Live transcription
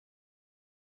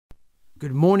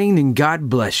Good morning and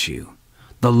God bless you.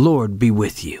 The Lord be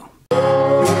with you.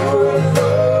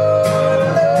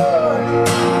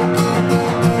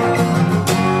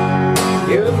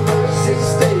 Your mercy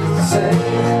stays the same.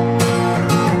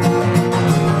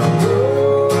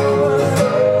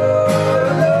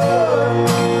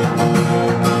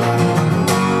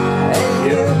 And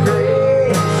your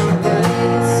grace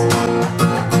remains.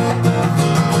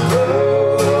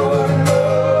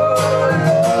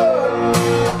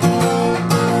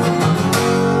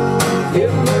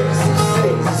 Your mercy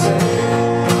stays the same.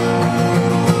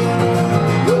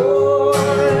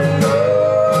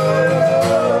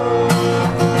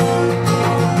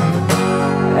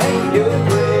 And your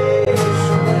grace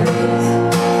remains.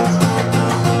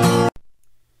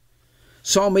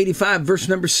 Psalm 85, verse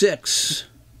number 6.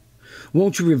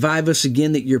 Won't you revive us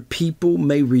again that your people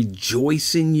may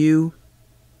rejoice in you?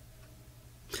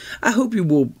 I hope you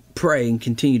will pray and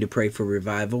continue to pray for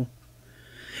revival.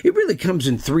 It really comes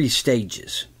in 3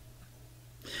 stages.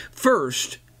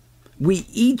 First, we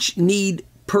each need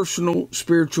personal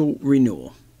spiritual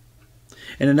renewal.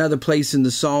 In another place in the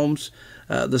Psalms,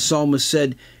 the psalmist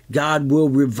said, God will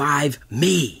revive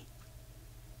me.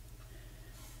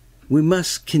 We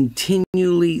must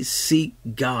continually seek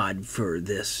God for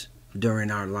this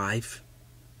during our life.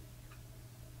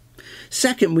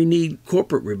 Second, we need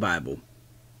corporate revival.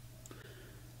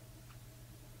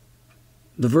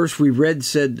 The verse we read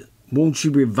said, won't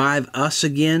you revive us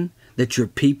again, that your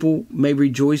people may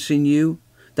rejoice in you?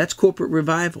 That's corporate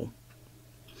revival.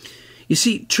 You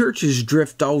see, churches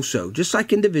drift also. Just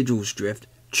like individuals drift,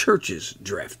 churches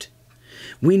drift.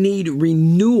 We need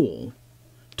renewal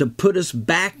to put us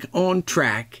back on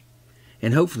track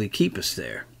and hopefully keep us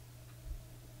there.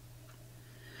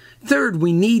 Third,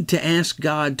 we need to ask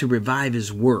God to revive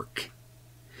His work.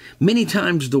 Many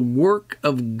times the work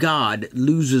of God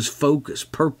loses focus,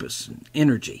 purpose, and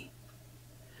energy.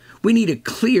 We need a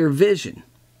clear vision.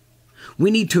 We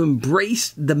need to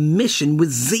embrace the mission with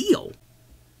zeal.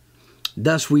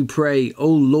 Thus we pray, O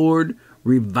Lord,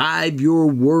 revive your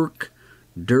work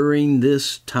during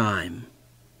this time.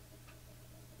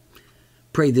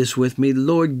 Pray this with me.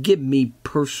 Lord, give me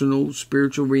personal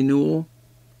spiritual renewal.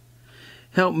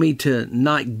 Help me to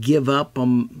not give up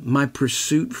on my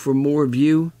pursuit for more of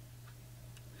you.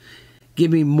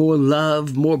 Give me more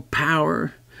love, more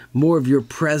power, more of your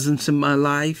presence in my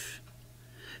life.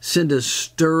 Send a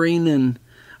stirring and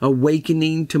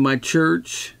awakening to my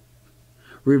church.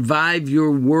 Revive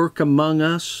your work among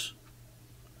us.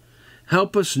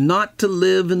 Help us not to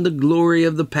live in the glory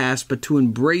of the past, but to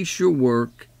embrace your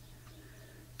work,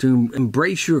 to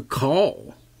embrace your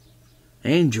call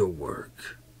and your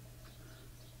work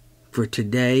for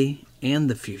today and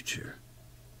the future.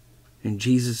 In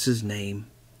Jesus' name,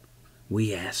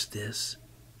 we ask this.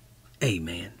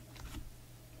 Amen.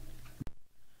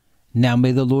 Now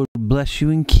may the Lord bless you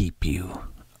and keep you.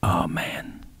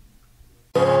 Amen.